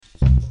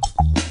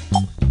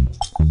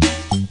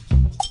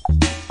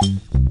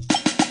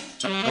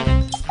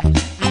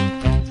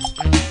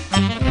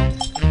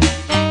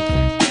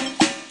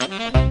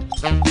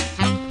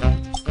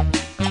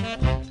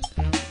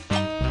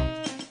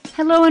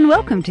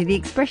Welcome to The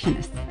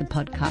Expressionists, the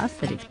podcast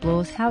that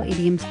explores how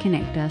idioms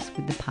connect us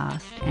with the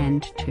past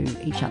and to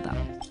each other.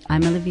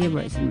 I'm Olivia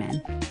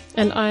Rosenman.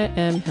 And I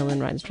am Helen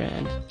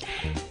Reinstrand.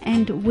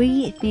 And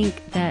we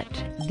think that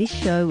this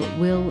show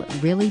will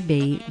really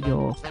be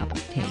your cup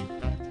of tea.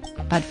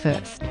 But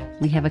first,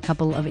 we have a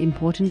couple of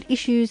important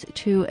issues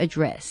to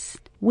address.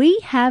 We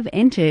have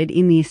entered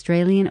in the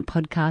Australian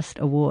Podcast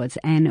Awards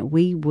and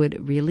we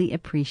would really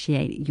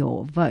appreciate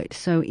your vote.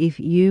 So if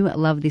you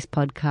love this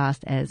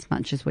podcast as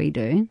much as we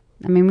do,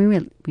 I mean, we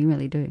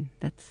really do.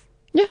 That's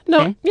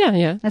fair.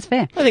 Yeah. That's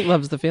fair. I think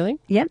love's the feeling.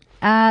 Yep.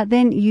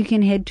 Then you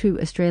can head to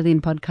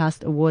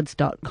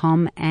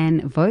AustralianPodcastAwards.com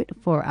and vote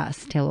for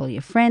us. Tell all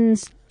your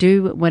friends.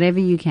 Do whatever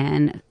you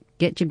can.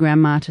 Get your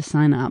grandma to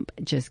sign up.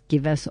 Just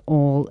give us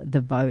all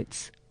the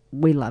votes.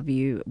 We love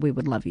you. We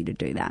would love you to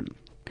do that.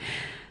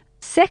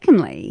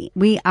 Secondly,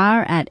 we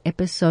are at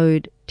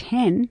episode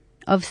 10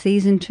 of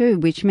season 2,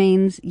 which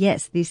means,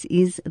 yes, this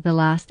is the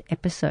last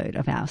episode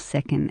of our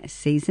second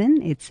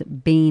season. It's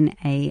been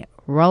a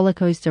roller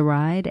coaster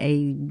ride,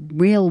 a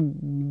real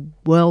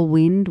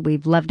whirlwind.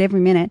 We've loved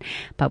every minute,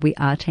 but we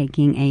are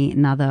taking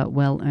another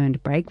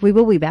well-earned break. We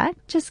will be back.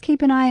 Just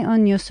keep an eye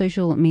on your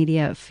social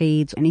media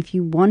feeds. And if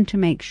you want to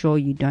make sure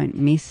you don't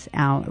miss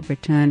our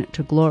return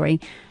to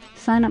glory,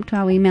 sign up to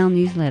our email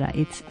newsletter.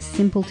 It's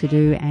simple to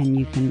do, and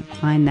you can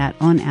find that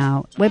on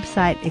our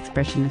website,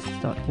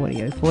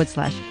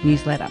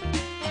 expressionists.audio/newsletter.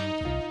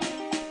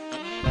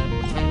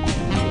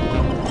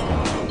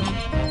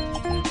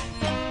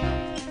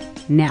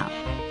 Now,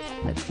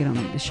 let's get on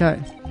with the show,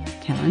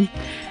 Helen.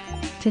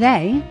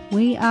 Today,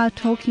 we are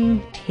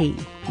talking tea.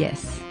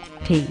 Yes,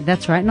 tea.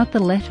 That's right, not the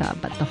letter,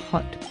 but the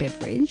hot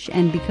beverage.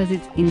 And because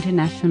it's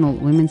International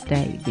Women's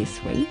Day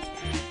this week,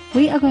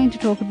 we are going to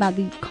talk about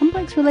the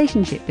complex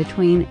relationship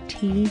between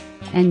tea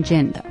and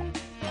gender.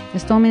 A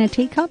storm in a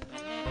teacup?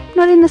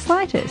 Not in the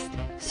slightest.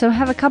 So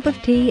have a cup of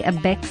tea, a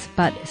Beck's,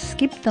 but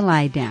skip the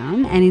lie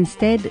down and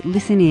instead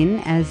listen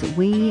in as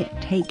we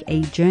take a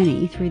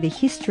journey through the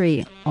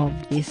history of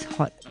this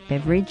hot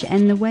beverage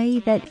and the way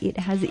that it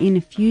has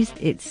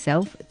infused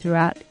itself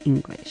throughout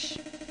English.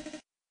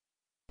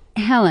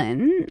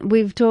 Helen,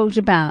 we've talked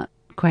about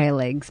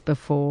quail eggs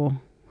before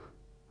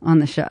on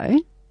the show.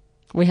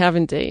 We have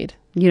indeed.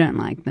 You don't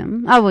like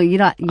them. Oh,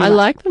 well, I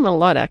like them a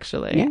lot,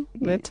 actually. Yeah.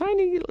 They're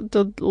tiny,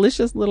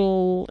 delicious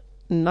little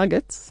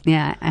nuggets.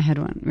 Yeah, I had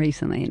one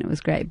recently and it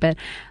was great. But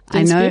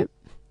I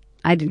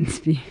didn't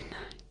spew.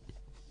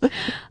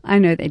 I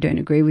know they don't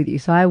agree with you.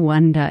 So I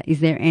wonder, is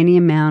there any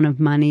amount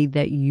of money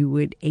that you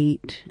would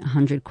eat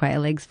 100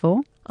 quail eggs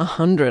for?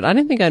 100? I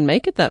don't think I'd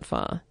make it that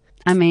far.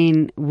 I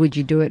mean, would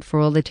you do it for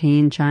all the tea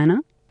in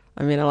China?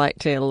 I mean, I like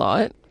tea a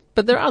lot.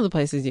 But there are other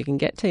places you can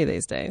get tea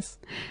these days.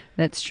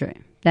 That's true.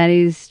 That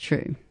is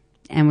true.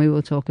 And we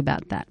will talk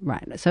about that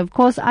right. So, of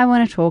course, I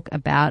want to talk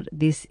about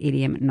this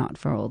idiom, not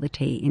for all the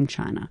tea in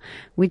China,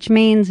 which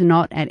means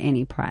not at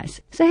any price.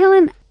 So,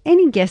 Helen,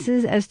 any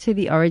guesses as to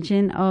the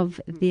origin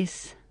of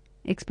this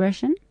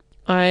expression?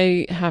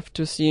 I have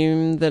to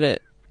assume that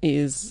it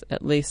is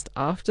at least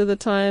after the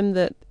time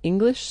that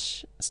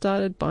English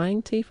started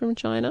buying tea from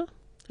China.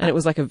 And it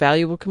was like a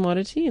valuable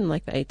commodity in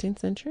like the 18th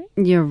century?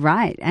 You're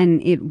right,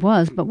 and it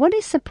was. But what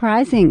is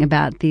surprising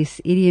about this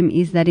idiom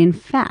is that, in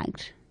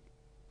fact,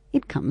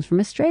 it comes from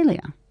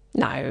Australia.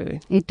 No.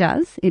 It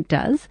does.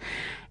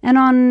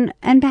 And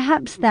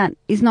perhaps that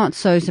is not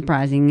so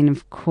surprising. And,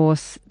 of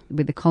course,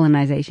 with the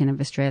colonisation of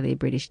Australia,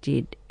 British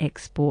did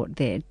export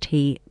their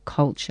tea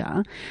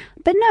culture.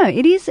 But no,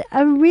 it is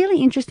a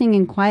really interesting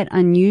and quite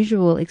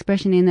unusual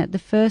expression in that the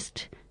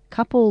first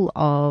couple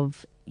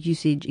of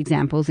usage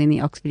examples in the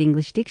Oxford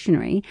English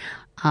Dictionary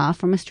are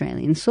from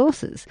Australian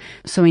sources.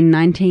 So in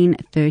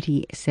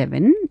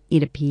 1937,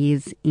 it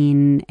appears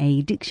in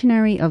a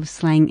Dictionary of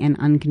Slang and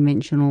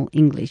Unconventional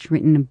English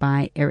written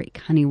by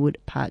Eric Honeywood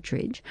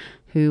Partridge,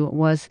 who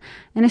was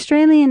an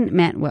Australian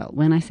man. Well,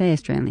 when I say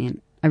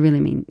Australian, I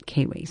really mean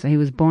Kiwi. So he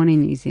was born in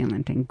New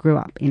Zealand and grew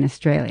up in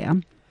Australia.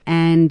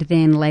 And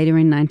then later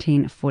in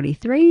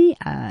 1943,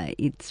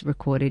 it's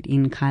recorded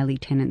in Kylie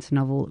Tennant's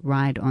novel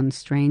Ride on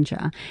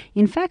Stranger.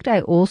 In fact, I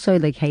also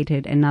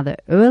located another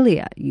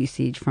earlier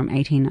usage from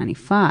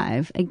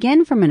 1895,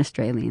 again from an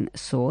Australian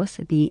source,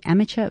 the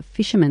Amateur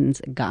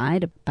Fisherman's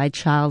Guide by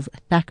Charles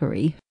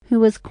Thackeray, who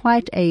was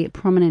quite a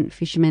prominent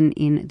fisherman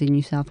in the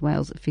New South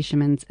Wales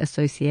Fishermen's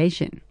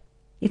Association.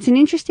 It's an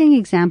interesting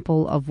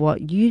example of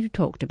what you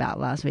talked about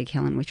last week,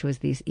 Helen, which was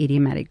this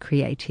idiomatic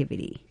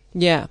creativity.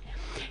 Yeah.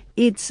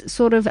 It's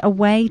sort of a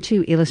way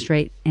to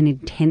illustrate an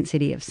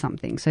intensity of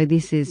something. So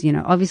this is,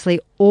 obviously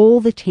all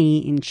the tea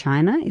in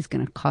China is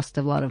going to cost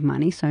a lot of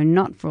money. So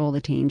not for all the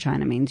tea in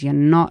China means you're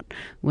not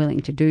willing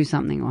to do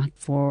something or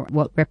for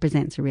what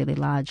represents a really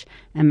large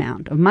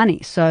amount of money.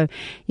 So,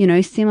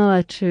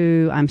 similar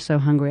to I'm so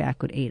hungry I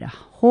could eat a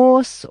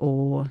horse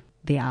or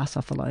the arse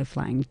off a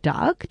low-flying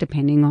duck,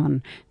 depending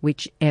on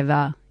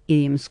whichever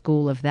idiom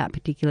school of that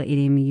particular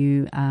idiom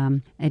you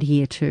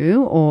adhere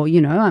to, or,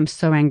 I'm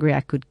so angry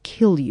I could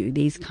kill you.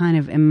 These kind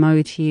of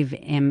emotive,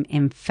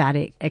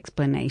 emphatic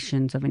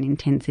explanations of an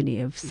intensity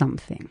of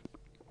something.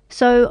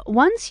 So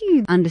once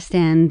you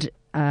understand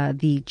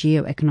the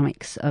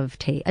geoeconomics of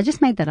tea, I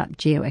just made that up,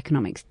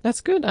 geoeconomics.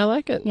 That's good. I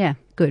like it. Yeah,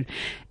 good.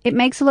 It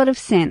makes a lot of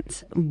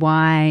sense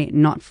why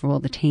not for all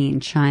the tea in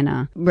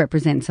China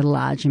represents a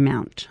large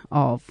amount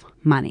of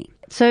money.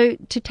 So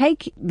to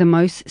take the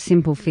most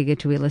simple figure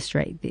to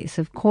illustrate this,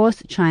 of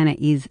course, China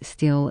is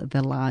still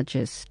the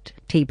largest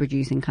tea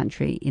producing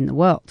country in the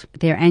world.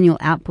 Their annual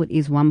output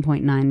is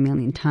 1.9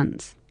 million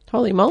tonnes.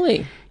 Holy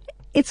moly.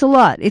 It's a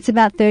lot. It's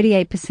about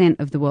 38%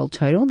 of the world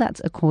total. That's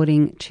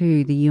according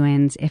to the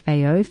UN's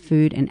FAO,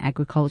 Food and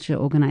Agriculture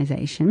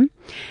Organization.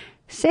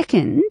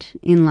 Second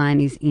in line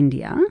is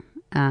India,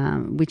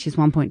 which is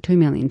 1.2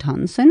 million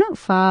tonnes, so not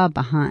far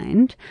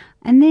behind.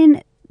 And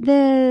then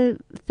the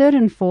third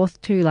and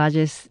fourth two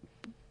largest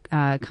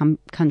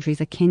countries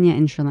are Kenya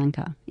and Sri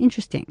Lanka.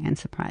 Interesting and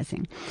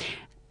surprising,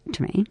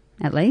 to me,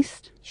 at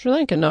least. Sri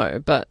Lanka,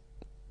 no, but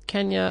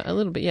Kenya, a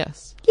little bit,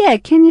 yes. Yeah,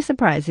 Kenya's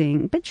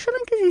surprising, but Sri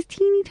Lanka's is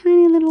teeny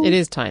tiny little. It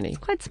is tiny. It's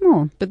quite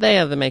small. But they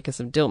are the makers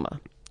of Dilma.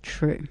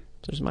 True.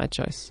 Which is my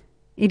choice.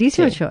 It is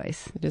tea. your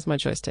choice. It is my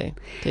choice tea.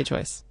 Tea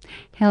choice.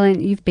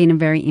 Helen, you've been a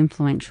very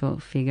influential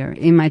figure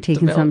in my tea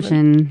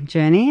consumption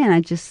journey, and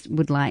I just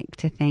would like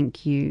to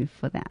thank you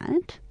for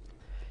that.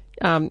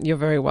 You're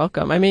very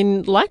welcome. I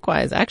mean,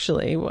 likewise,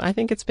 actually. I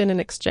think it's been an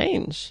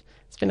exchange.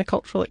 It's been a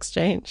cultural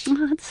exchange.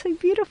 Oh, it's so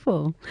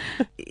beautiful.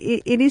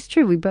 It is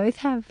true. We both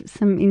have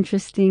some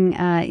interesting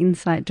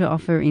insight to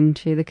offer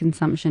into the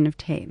consumption of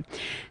tea.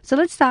 So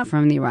let's start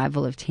from the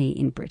arrival of tea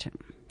in Britain.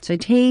 So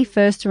tea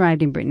first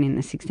arrived in Britain in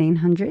the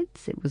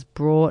 1600s. It was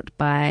brought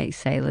by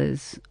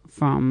sailors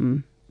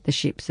from the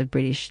ships of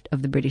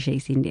the British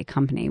East India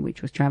Company,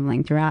 which was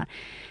travelling throughout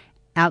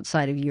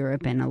outside of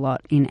Europe and a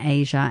lot in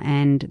Asia,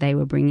 and they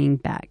were bringing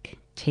back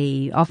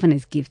tea, often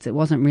as gifts. It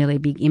wasn't really a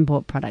big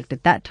import product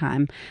at that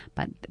time,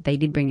 but they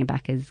did bring it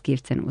back as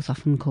gifts, and it was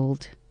often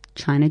called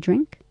China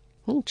drink.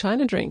 Oh,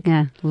 China drink.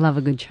 Yeah, love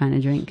a good China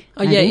drink.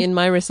 Oh, yeah, in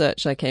my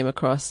research I came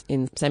across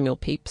in Samuel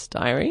Pepys'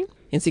 diary.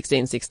 In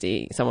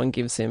 1660, someone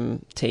gives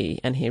him tea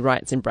and he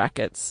writes in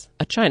brackets,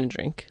 a China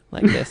drink,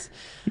 like this.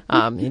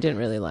 He didn't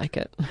really like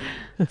it.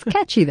 It's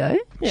catchy though,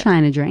 yeah.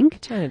 China drink.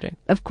 China drink.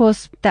 Of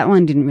course, that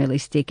one didn't really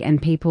stick,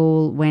 and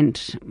people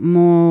went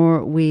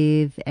more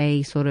with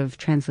a sort of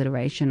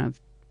transliteration of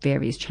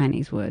various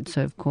Chinese words.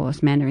 So, of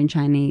course, Mandarin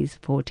Chinese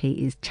for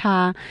tea is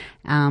cha,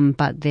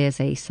 but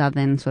there's a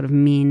southern sort of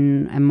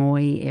Min,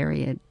 Amoy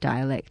area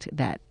dialect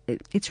that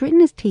it's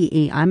written as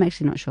T-E. I'm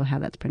actually not sure how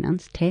that's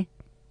pronounced. Tea,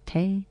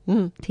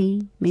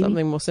 maybe?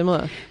 Something more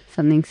similar.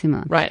 Something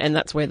similar. Right, and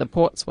that's where the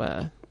ports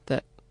were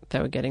that they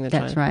were getting the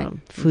That's China right,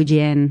 from.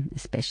 Fujian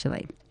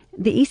especially.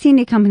 The East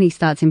India Company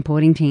starts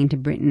importing tea into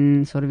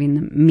Britain sort of in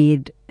the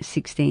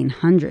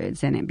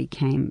mid-1600s, and it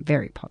became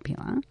very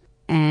popular.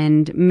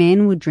 And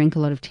men would drink a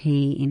lot of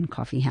tea in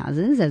coffee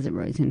houses as it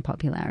rose in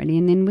popularity,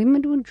 and then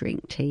women would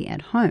drink tea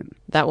at home.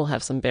 That will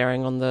have some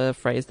bearing on the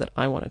phrase that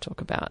I want to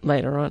talk about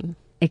later on.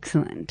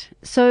 Excellent.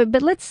 So,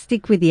 but let's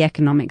stick with the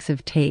economics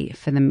of tea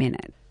for the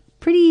minute.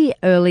 Pretty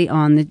early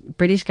on, the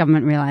British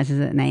government realises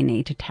that they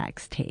need to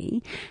tax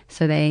tea.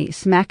 So they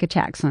smack a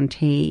tax on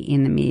tea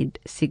in the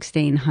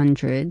mid-1600s,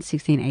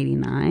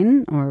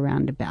 1689 or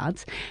around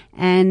abouts.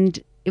 And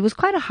it was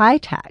quite a high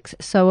tax.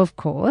 So, of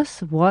course,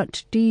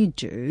 what do you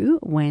do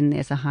when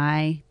there's a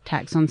high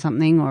tax on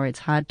something or it's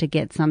hard to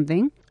get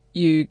something?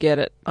 You get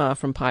it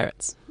from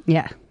pirates.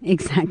 Yeah,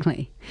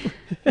 exactly.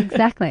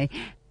 Exactly.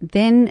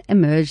 Then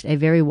emerged a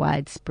very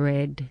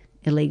widespread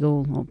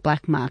illegal or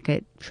black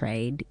market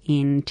trade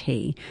in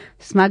tea,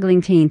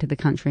 smuggling tea into the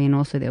country, and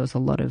also there was a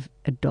lot of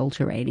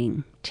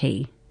adulterating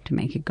tea to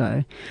make it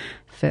go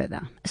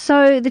further.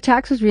 So the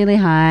tax was really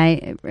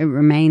high. It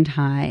remained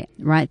high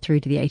right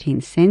through to the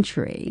 18th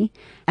century.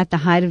 At the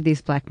height of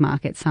this black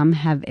market, some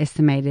have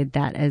estimated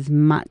that as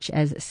much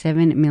as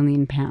 £7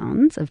 million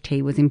of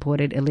tea was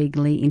imported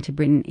illegally into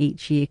Britain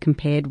each year,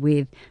 compared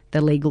with the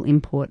legal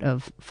import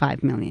of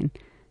 5 million.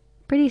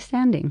 Pretty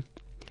astounding.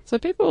 So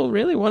people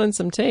really wanted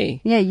some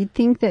tea. Yeah, you'd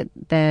think that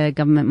the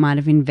government might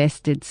have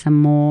invested some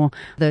more of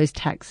those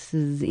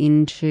taxes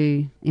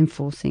into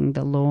enforcing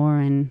the law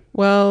and...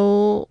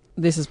 Well,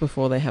 this is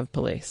before they have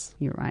police.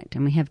 You're right.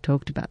 And we have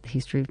talked about the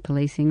history of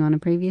policing on a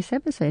previous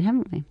episode,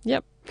 haven't we?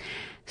 Yep.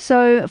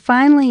 So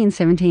finally in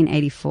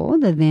 1784,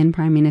 the then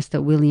Prime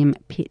Minister William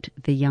Pitt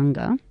the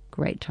Younger,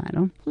 great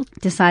title,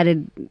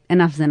 decided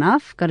enough's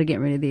enough, got to get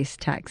rid of this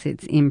tax,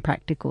 it's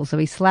impractical. So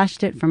he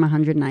slashed it from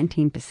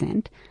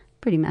 119%.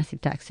 Pretty massive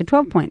tax, to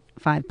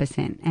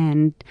 12.5%,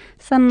 and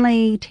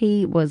suddenly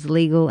tea was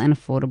legal and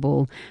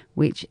affordable,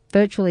 which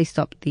virtually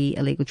stopped the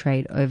illegal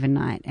trade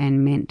overnight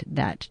and meant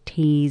that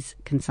tea's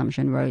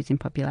consumption rose in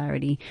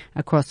popularity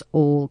across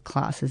all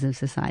classes of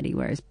society,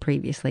 whereas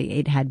previously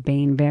it had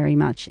been very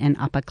much an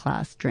upper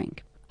class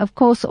drink. Of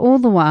course, all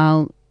the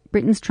while,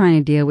 Britain's trying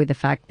to deal with the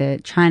fact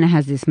that China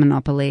has this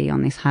monopoly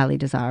on this highly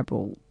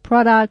desirable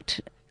product.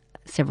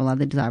 several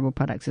other desirable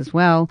products as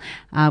well,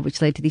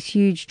 which led to this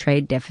huge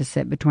trade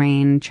deficit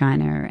between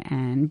China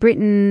and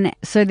Britain.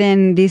 So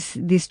then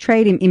this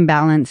trade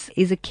imbalance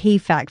is a key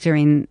factor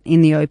in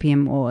the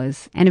Opium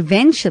Wars, and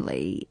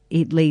eventually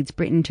it leads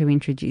Britain to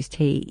introduce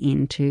tea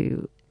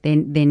into their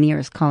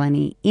nearest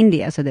colony,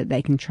 India, so that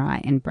they can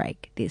try and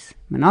break this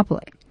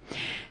monopoly.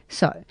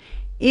 So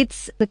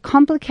it's the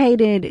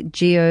complicated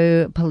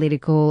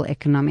geopolitical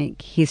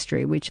economic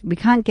history, which we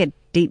can't get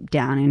deep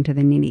down into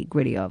the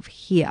nitty-gritty of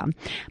here.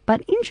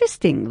 But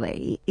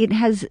interestingly, it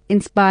has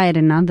inspired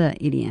another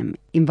idiom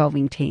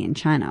involving tea in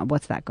China.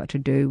 What's that got to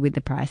do with the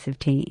price of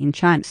tea in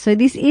China? So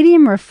this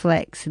idiom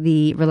reflects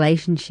the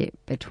relationship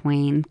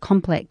between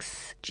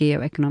complex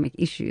geoeconomic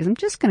issues. I'm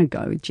just going to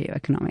go with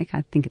geoeconomic.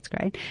 I think it's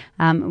great.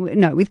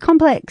 With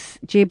complex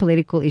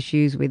geopolitical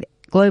issues with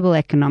global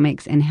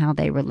economics and how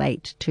they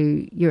relate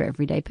to your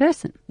everyday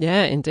person.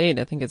 Yeah, indeed.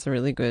 I think it's a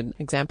really good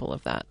example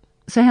of that.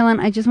 So, Helen,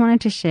 I just wanted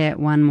to share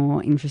one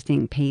more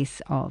interesting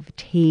piece of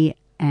tea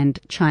and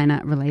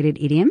China-related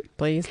idiom.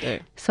 Please do.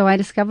 So I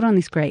discovered on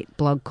this great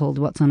blog called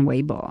What's on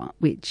Weibo,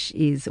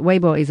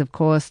 Weibo is, of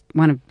course,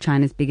 one of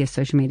China's biggest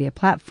social media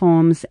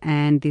platforms,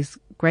 and this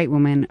great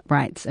woman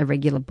writes a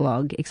regular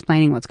blog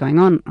explaining what's going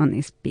on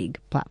this big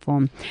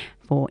platform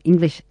for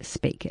English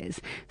speakers.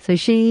 So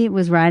she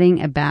was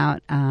writing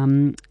about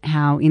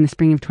how in the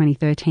spring of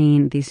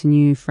 2013, this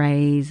new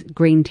phrase,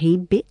 green tea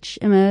bitch,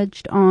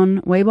 emerged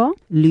on Weibo,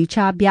 Lu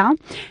Cha Biao.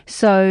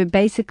 So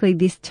basically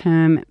this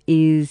term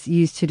is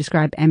used to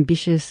describe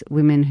ambitious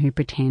women who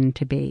pretend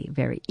to be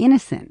very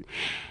innocent.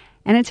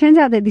 And it turns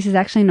out that this is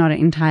actually not an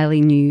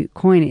entirely new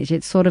coinage.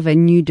 It's sort of a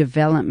new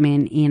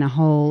development in a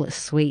whole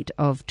suite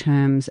of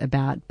terms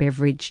about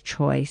beverage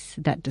choice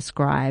that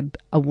describe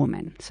a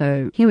woman.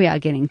 So here we are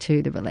getting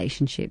to the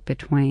relationship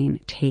between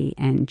tea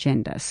and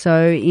gender.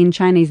 So in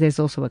Chinese, there's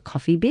also a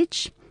coffee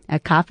bitch, a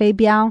cafe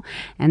biao,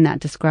 and that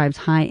describes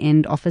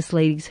high-end office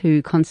ladies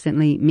who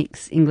constantly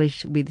mix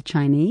English with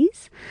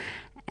Chinese.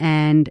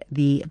 And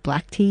the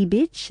black tea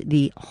bitch,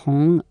 the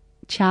hong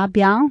cha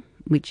biao,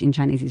 which in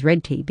Chinese is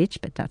red tea bitch,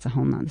 but that's a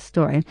whole nother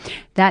story.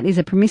 That is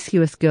a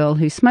promiscuous girl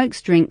who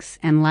smokes drinks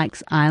and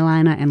likes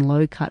eyeliner and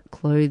low-cut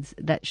clothes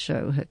that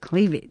show her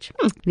cleavage.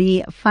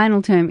 The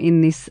final term in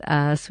this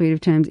suite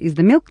of terms is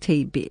the milk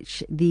tea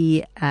bitch,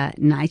 the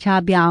nai cha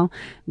biao,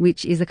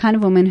 which is a kind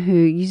of woman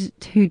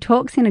who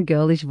talks in a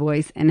girlish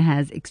voice and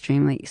has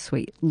extremely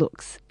sweet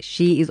looks.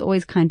 She is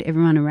always kind to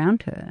everyone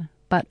around her,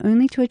 but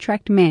only to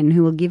attract men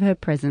who will give her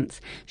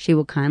presents she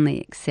will kindly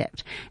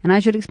accept. And I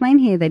should explain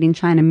here that in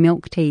China,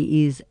 milk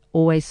tea is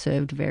always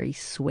served very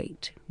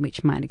sweet,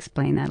 which might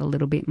explain that a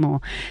little bit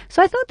more.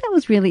 So I thought that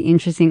was really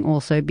interesting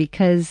also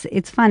because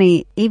it's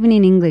funny, even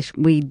in English,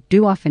 we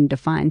do often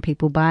define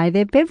people by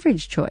their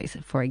beverage choice.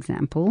 For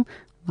example,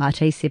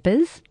 latte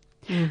sippers.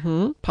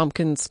 Mm-hmm.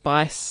 Pumpkin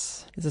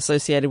spice is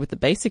associated with the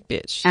basic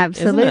bitch.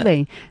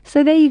 Absolutely.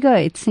 So there you go.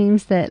 It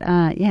seems that,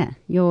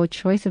 your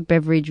choice of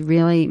beverage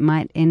really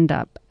might end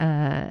up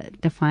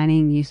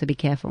defining you, so be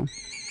careful.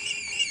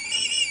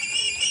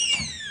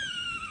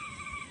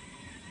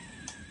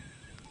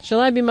 Shall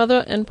I be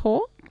mother and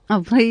poor?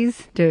 Oh,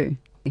 please do.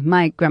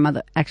 My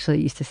grandmother actually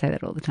used to say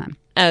that all the time.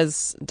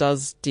 As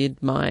did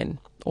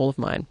all of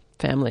mine.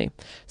 Family.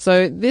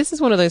 So this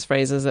is one of those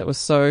phrases that was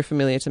so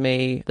familiar to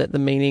me that the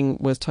meaning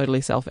was totally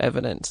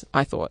self-evident,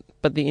 I thought.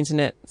 But the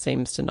internet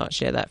seems to not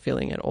share that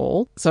feeling at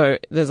all. So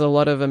there's a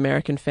lot of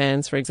American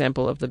fans, for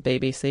example, of the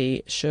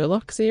BBC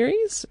Sherlock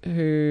series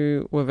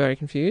who were very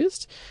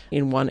confused.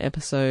 In one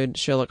episode,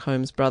 Sherlock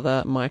Holmes'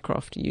 brother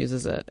Mycroft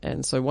uses it.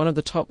 And so one of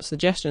the top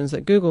suggestions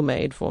that Google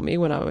made for me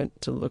when I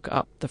went to look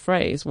up the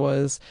phrase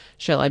was,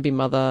 shall I be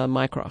mother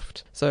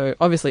Mycroft? So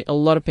obviously a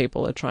lot of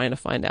people are trying to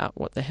find out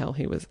what the hell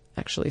he was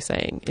actually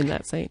saying in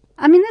that scene.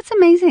 I mean, that's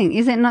amazing.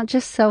 Is it not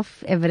just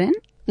self-evident?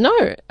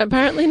 No,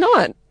 apparently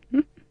not.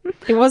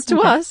 It was to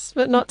us,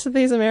 but not to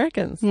these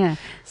Americans. Yeah.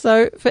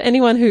 So for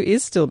anyone who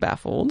is still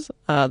baffled,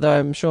 though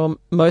I'm sure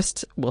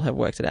most will have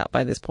worked it out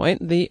by this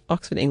point, the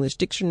Oxford English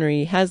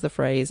Dictionary has the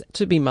phrase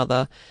to be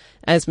mother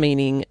as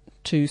meaning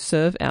to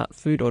serve out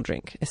food or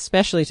drink,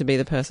 especially to be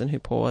the person who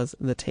pours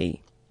the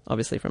tea.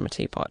 Obviously from a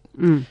teapot.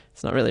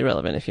 It's not really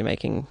relevant if you're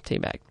making tea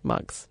bag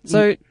mugs.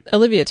 So,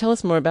 Olivia, tell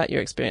us more about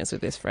your experience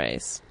with this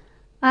phrase.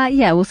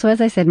 So as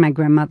I said, my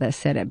grandmother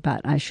said it,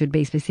 but I should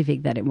be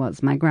specific that it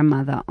was my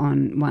grandmother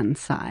on one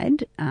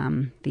side,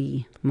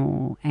 the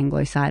more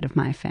Anglo side of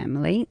my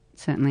family.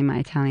 Certainly my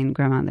Italian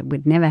grandmother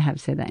would never have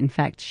said that. In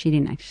fact, she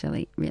didn't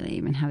actually really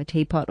even have a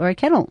teapot or a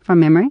kettle from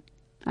memory.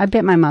 I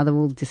bet my mother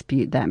will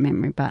dispute that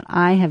memory, but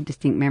I have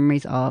distinct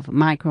memories of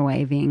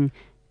microwaving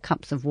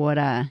cups of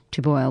water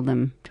to boil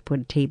them to put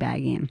a tea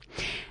bag in.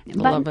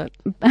 Love it.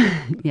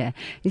 Yeah.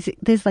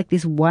 There's like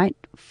this white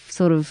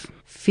sort of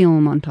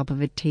film on top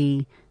of a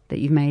tea that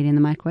you've made in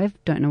the microwave.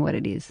 Don't know what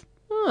it is.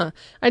 Oh,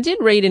 I did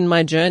read in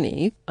my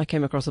journey, I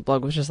came across a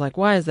blog which was like,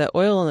 why is there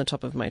oil on the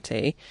top of my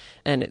tea?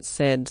 And it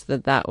said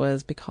that that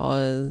was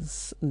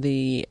because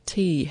the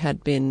tea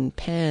had been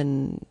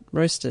pan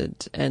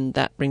roasted and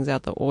that brings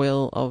out the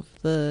oil of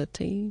the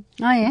tea.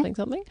 Oh, yeah.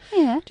 Something.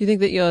 Yeah. Do you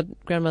think that your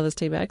grandmother's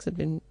tea bags had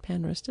been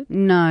pan roasted?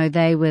 No,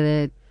 they were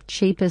the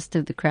cheapest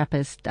of the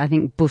crappest. I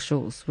think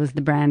Bushels was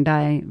the brand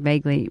I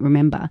vaguely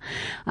remember.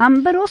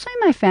 But also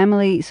my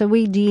family, so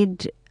we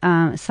did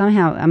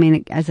somehow, I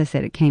mean, as I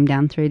said, it came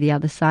down through the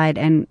other side,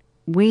 and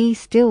we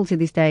still to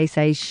this day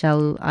say,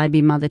 shall I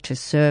be mother to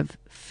serve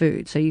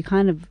food? So you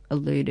kind of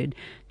alluded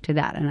to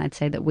that, and I'd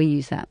say that we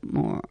use that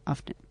more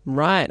often.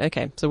 Right,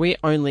 okay. So we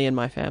only in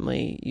my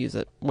family use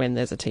it when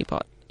there's a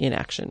teapot in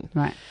action.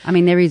 Right. I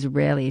mean, there is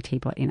rarely a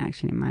teapot in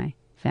action in my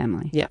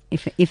family. Yeah.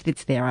 If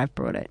it's there, I've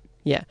brought it.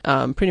 Yeah,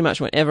 pretty much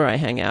whenever I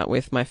hang out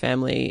with my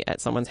family at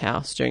someone's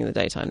house during the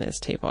daytime, there's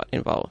teapot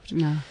involved.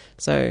 No.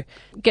 So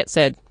gets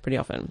said pretty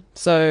often.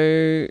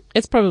 So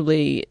it's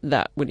probably,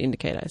 that would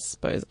indicate, I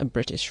suppose, a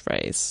British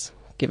phrase,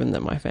 given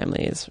that my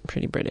family is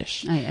pretty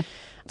British. Oh, yeah.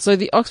 So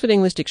the Oxford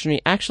English Dictionary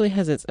actually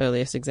has its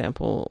earliest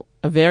example,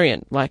 a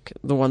variant like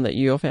the one that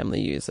your family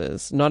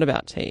uses, not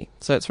about tea.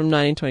 So it's from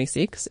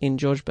 1926 in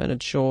George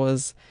Bernard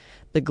Shaw's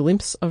The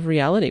Glimpse of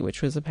Reality,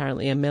 which was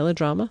apparently a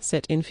melodrama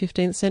set in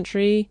 15th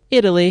century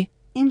Italy.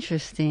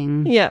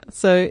 Interesting. Yeah,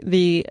 so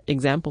the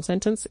example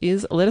sentence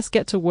is, let us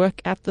get to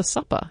work at the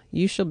supper.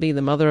 You shall be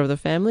the mother of the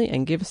family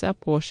and give us our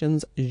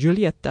portions,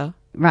 Giulietta.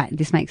 Right,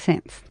 this makes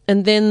sense.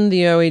 And then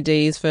the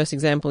OED's first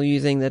example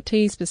using the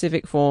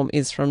tea-specific form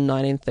is from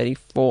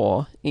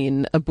 1934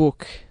 in a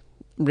book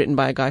written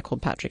by a guy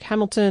called Patrick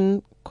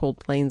Hamilton called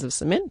Plains of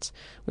Cement,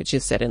 which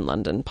is set in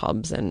London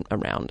pubs and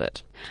around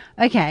it.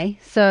 Okay,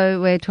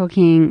 so we're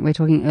talking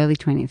early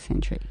 20th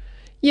century.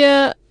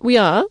 Yeah, we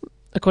are,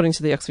 according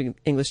to the Oxford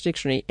English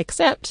Dictionary,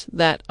 except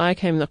that I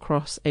came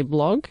across a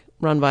blog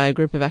run by a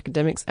group of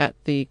academics at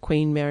the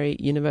Queen Mary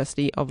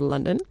University of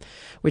London,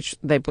 which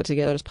they put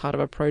together as part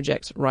of a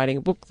project writing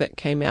a book that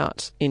came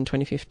out in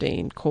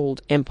 2015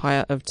 called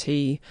Empire of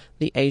Tea,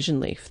 the Asian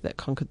Leaf That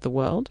Conquered the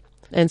World.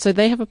 And so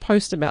they have a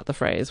post about the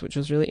phrase, which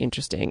was really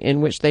interesting,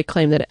 in which they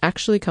claim that it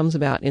actually comes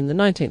about in the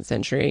 19th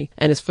century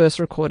and is first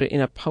recorded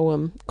in a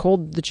poem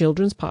called The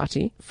Children's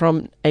Party from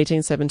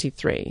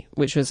 1873,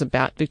 which was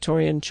about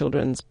Victorian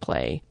children's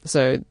play.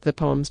 So the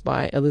poem's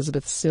by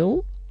Elizabeth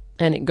Sill,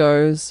 and it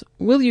goes,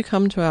 will you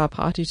come to our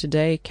party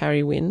today,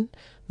 Carrie Wynne?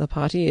 The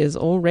party is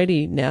all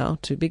ready now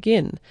to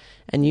begin,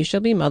 and you shall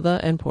be mother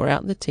and pour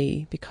out the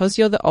tea, because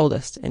you're the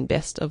oldest and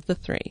best of the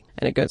three.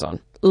 And it goes on.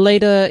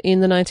 Later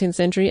in the 19th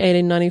century,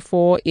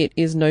 1894, it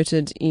is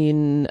noted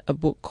in a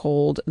book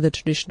called The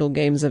Traditional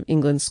Games of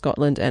England,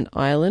 Scotland and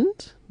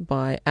Ireland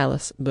by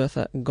Alice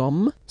Bertha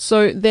Gomm.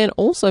 So then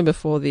also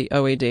before the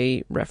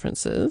OED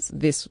references,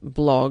 this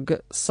blog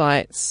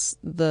cites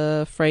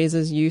the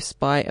phrase's use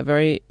by a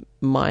very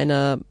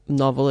minor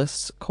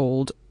novelist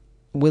called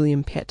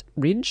William Pett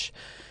Ridge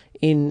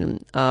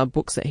in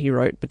books that he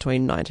wrote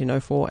between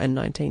 1904 and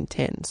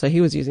 1910. So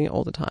he was using it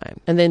all the time.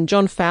 And then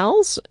John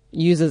Fowles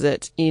uses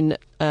it in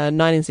a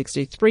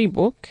 1963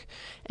 book,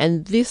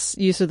 and this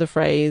use of the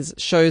phrase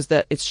shows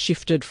that it's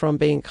shifted from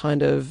being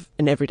kind of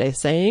an everyday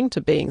saying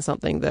to being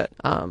something that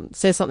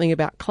says something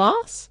about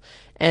class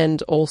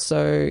and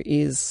also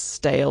is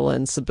stale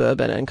and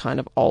suburban and kind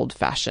of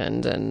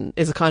old-fashioned and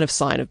is a kind of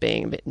sign of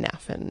being a bit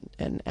naff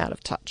and out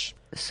of touch.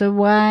 So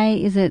why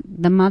is it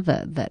the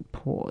mother that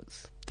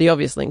pours? The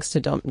obvious links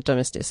to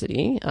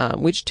domesticity,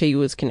 which tea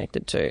was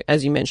connected to.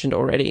 As you mentioned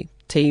already,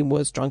 tea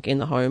was drunk in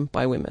the home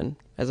by women,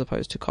 as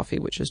opposed to coffee,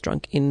 which was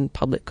drunk in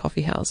public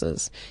coffee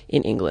houses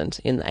in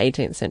England in the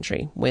 18th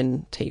century,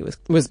 when tea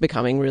was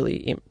becoming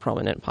really a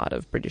prominent part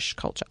of British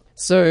culture.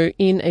 So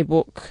in a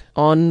book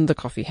on the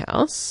coffee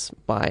house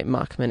by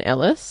Markman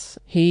Ellis,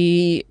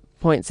 he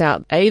points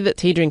out, A, that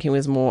tea drinking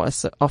was more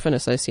often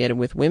associated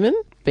with women,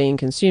 being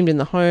consumed in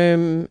the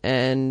home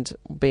and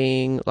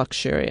being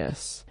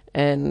luxurious.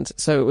 And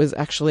so it was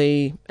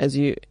actually, as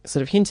you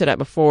sort of hinted at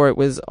before, it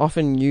was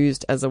often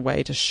used as a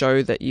way to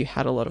show that you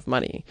had a lot of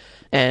money.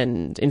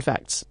 And in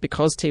fact,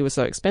 because tea was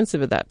so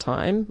expensive at that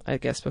time, I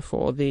guess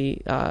before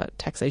the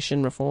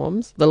taxation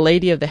reforms, the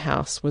lady of the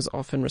house was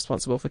often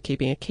responsible for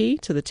keeping a key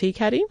to the tea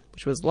caddy,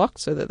 which was locked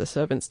so that the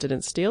servants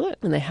didn't steal it.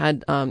 And they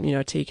had,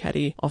 a tea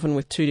caddy often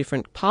with two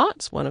different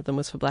parts. One of them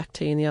was for black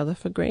tea and the other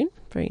for green.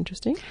 Very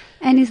interesting.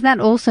 And is that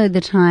also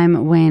the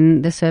time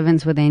when the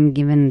servants were then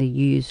given the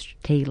used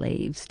tea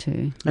leaves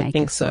to make I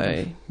think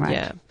so, right.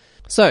 Yeah.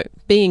 So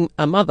being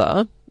a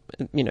mother,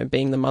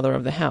 being the mother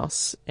of the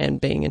house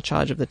and being in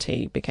charge of the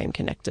tea became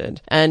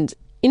connected. And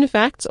in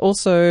fact,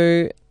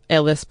 also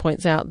Ellis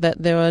points out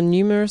that there are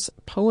numerous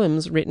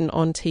poems written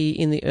on tea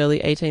in the early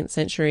 18th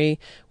century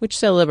which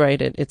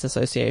celebrated its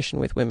association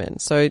with women.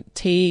 So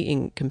tea,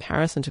 in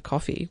comparison to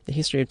coffee, the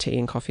history of tea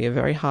and coffee are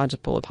very hard to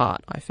pull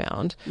apart, I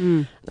found.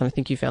 And I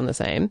think you found the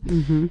same.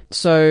 Mm-hmm.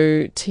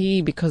 So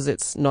tea, because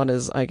it's not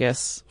as, I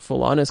guess,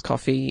 full on as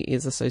coffee,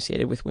 is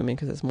associated with women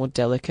because it's more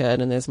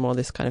delicate and there's more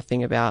this kind of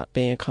thing about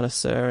being a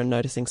connoisseur and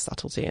noticing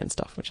subtlety and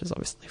stuff, which is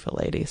obviously for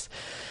ladies.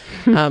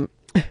 In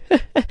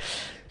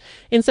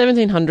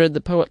 1700, the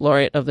poet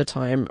laureate of the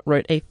time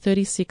wrote a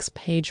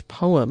 36-page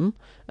poem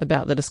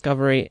about the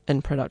discovery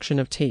and production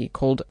of tea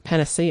called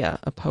Panacea,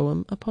 a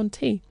poem upon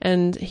tea.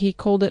 And he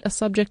called it a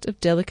subject of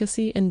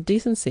delicacy and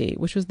decency,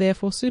 which was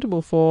therefore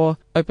suitable for,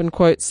 open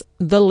quotes,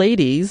 the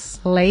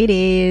ladies.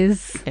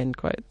 Ladies. End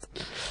quotes.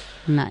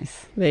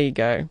 Nice. There you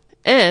go.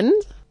 And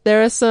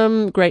there are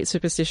some great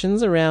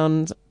superstitions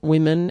around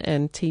women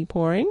and tea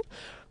pouring.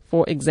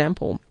 For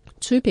example,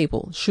 2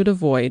 people should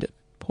avoid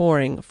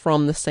pouring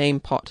from the same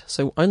pot.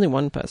 So only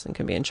one person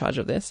can be in charge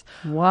of this.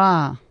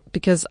 Wow.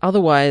 Because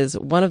otherwise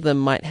one of them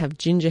might have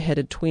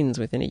ginger-headed twins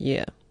within a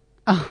year.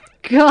 Oh,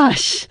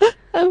 gosh.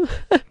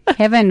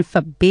 Heaven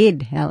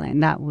forbid, Helen.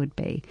 That would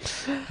be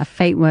a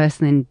fate worse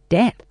than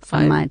death,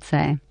 I might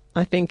say.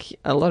 I think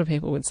a lot of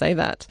people would say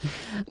that.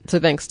 So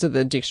thanks to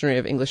the Dictionary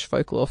of English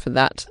Folklore for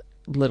that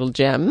little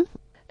gem.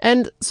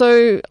 And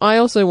so I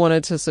also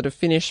wanted to sort of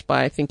finish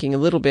by thinking a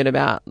little bit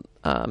about,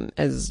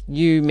 as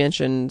you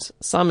mentioned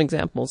some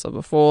examples of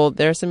before,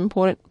 there are some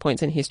important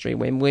points in history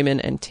when women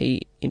and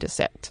tea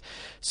intersect.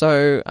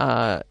 So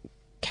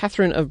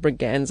Catherine of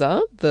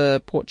Braganza,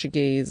 the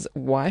Portuguese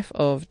wife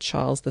of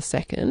Charles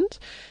II,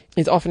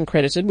 is often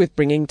credited with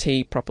bringing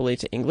tea properly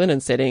to England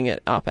and setting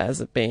it up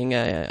as it being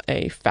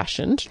a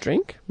fashioned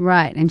drink.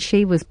 Right, and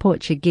she was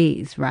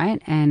Portuguese,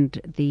 right? And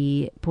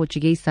the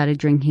Portuguese started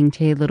drinking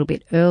tea a little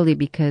bit early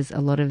because a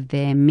lot of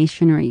their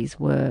missionaries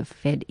were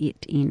fed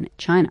it in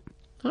China.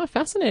 Oh,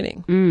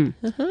 fascinating.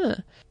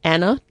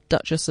 Anna,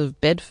 Duchess of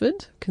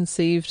Bedford,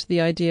 conceived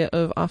the idea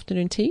of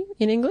afternoon tea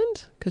in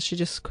England because she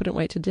just couldn't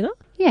wait to dinner.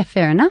 Yeah,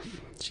 fair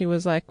enough. She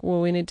was like, well,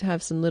 we need to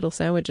have some little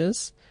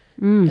sandwiches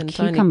and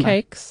cucumber. tiny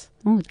cakes.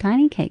 Oh,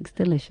 tiny cakes,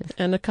 delicious.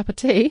 And a cup of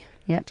tea.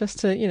 Yep. Just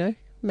to,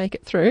 make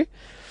it through.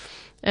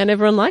 And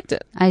everyone liked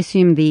it. I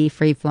assume the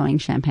free-flowing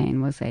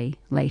champagne was a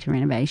later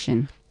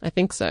innovation. I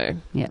think so.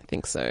 Yeah. I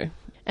think so.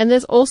 And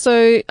there's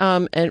also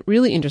a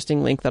really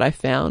interesting link that I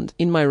found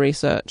in my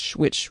research,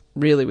 which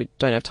really we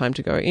don't have time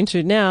to go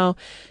into now,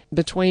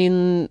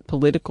 between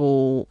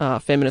political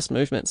feminist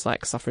movements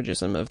like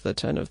suffragism of the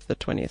turn of the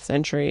 20th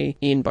century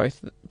in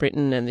both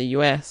Britain and the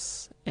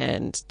US,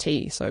 and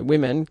tea. So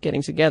women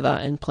getting together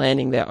and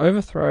planning their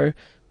overthrow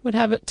would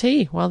have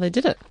tea while they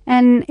did it.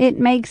 And it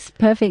makes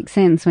perfect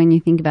sense when you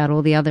think about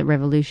all the other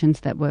revolutions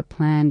that were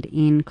planned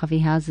in coffee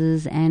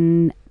houses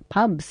and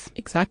pubs.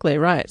 Exactly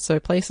right. So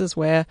places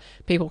where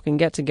people can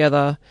get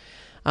together.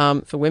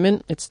 For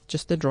women, it's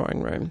just the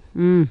drawing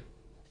room.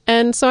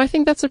 And so I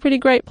think that's a pretty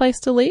great place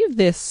to leave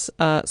this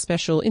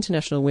special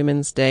International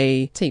Women's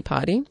Day tea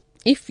party.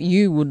 If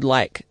you would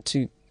like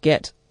to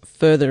get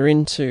further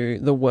into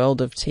the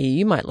world of tea,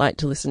 you might like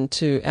to listen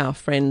to our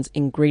friends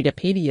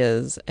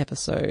Ingredipedia's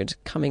episode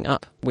coming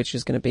up, which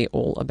is going to be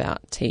all about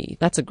tea.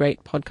 That's a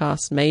great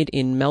podcast made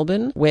in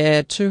Melbourne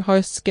where 2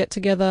 hosts get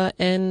together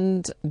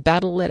and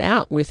battle it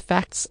out with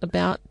facts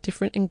about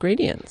different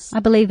ingredients. I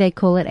believe they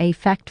call it a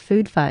fact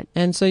food fight.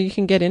 And so you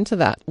can get into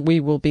that. We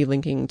will be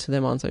linking to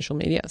them on social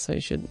media, so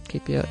you should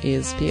keep your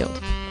ears peeled.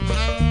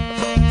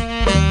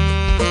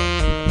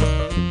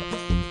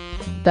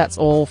 That's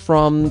all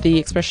from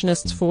the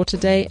Expressionists for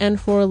today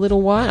and for a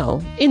little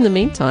while. In the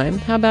meantime,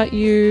 how about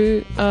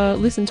you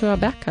listen to our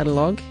back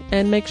catalogue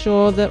and make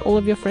sure that all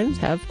of your friends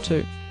have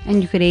too.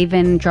 And you could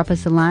even drop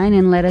us a line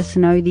and let us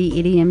know the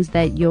idioms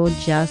that you're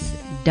just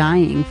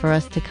dying for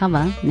us to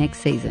cover next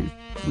season.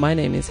 My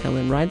name is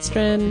Helen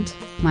Ridestrand.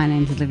 My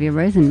name's Olivia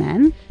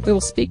Rosenman. We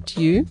will speak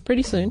to you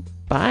pretty soon.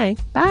 Bye.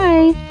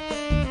 Bye.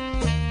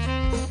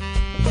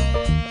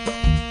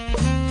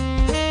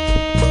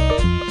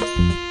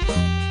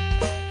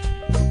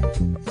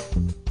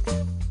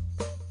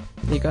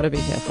 You got to be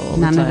careful all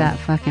None the of time. that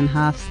fucking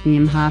half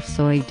skim, half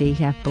soy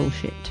decaf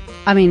bullshit.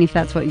 I mean, if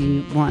that's what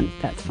you want,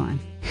 that's fine.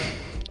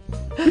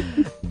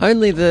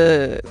 Only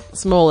the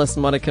smallest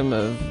modicum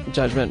of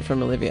judgment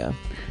from Olivia.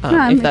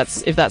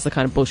 If that's the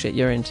kind of bullshit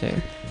you're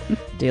into,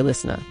 dear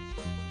listener.